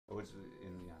which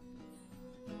in the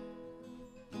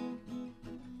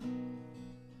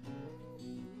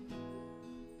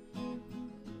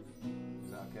Is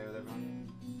that okay with everyone?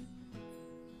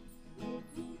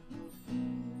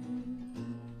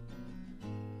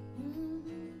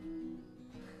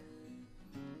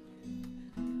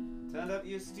 Turned up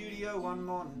your studio one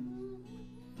morning.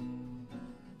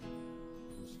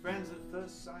 It was friends at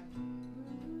first sight.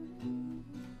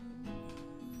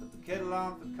 Put the kettle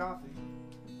on for coffee.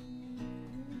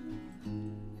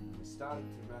 We started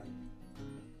to write.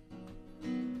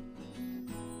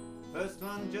 First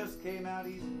one just came out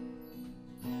easy.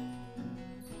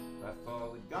 By far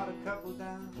we got a couple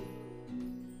down.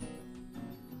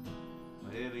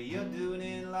 Whatever you're doing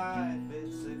in life,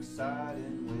 it's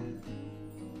exciting when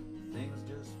things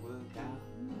just work out.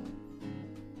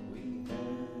 We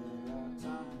had our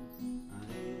time and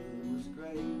it was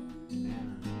great,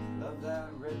 and I love that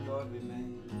record we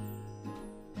made.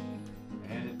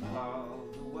 And if all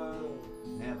the world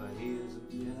never hears it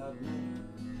of me,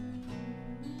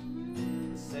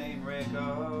 the same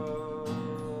record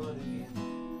again,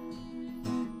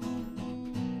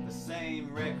 the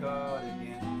same record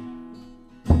again,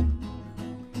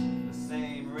 the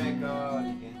same record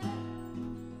again.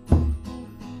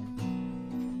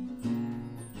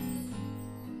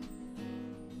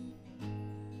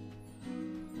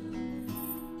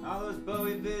 All those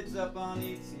Bowie vids up on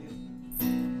YouTube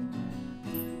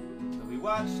that we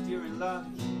watched during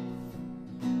lunch,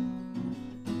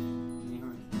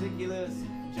 your ridiculous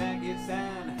jackets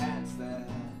and hats that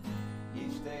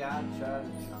each day I try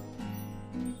to trump.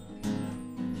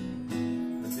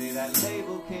 The day that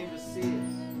label came to see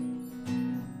us,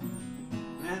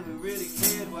 man, we really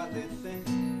cared what they'd think.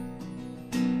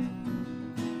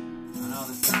 And all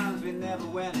the times we never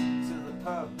went to the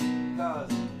pub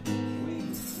because we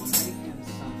were making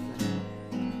something.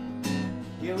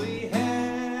 Yeah, we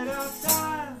had our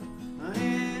time and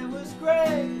it was great,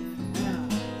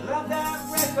 and I love that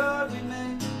record we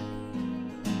made.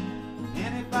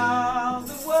 And if all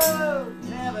the world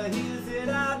never hears it,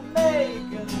 I'd make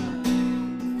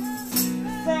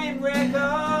the same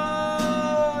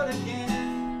record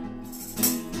again,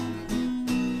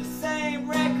 the same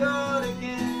record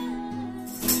again,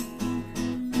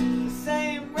 the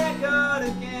same record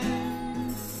again.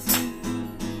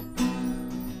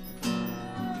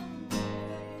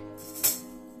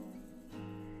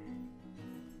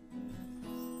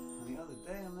 The other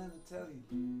day I meant to tell you,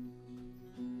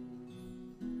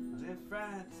 I was in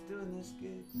France doing this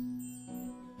gig.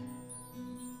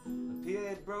 The PA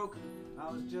had broken. I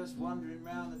was just wandering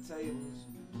round the tables,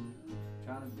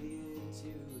 trying to be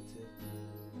intuitive,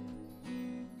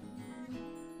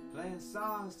 playing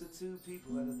songs to two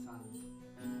people at a time,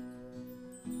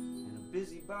 in a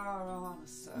busy bar on a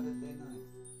Saturday night.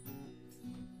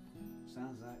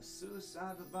 Sounds like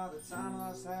suicide, but by the time I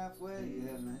was halfway,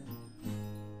 yeah man,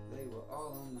 they were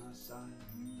all on my side.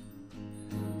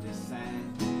 They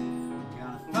sang,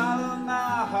 gonna follow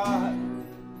my heart,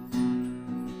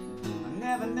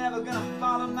 never gonna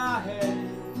follow my head.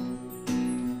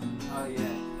 Oh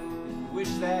yeah,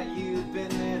 wish that you'd been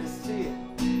there to see it,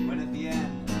 when at the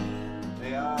end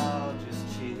they all just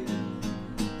cheated.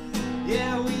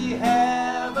 Yeah, we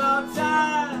have our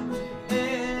time,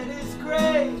 it is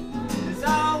great, there's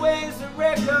always a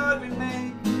record we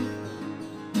make.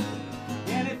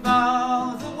 And if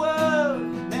all the world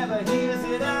never hears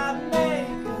it, I'd make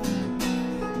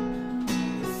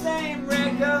the same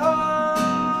record.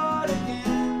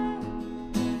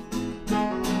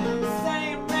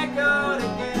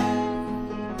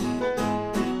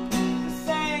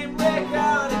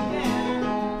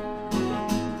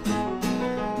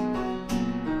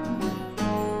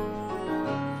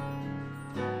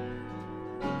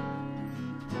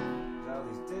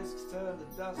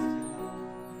 Dust, you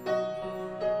know.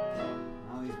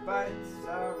 All these bites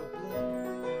are a blur.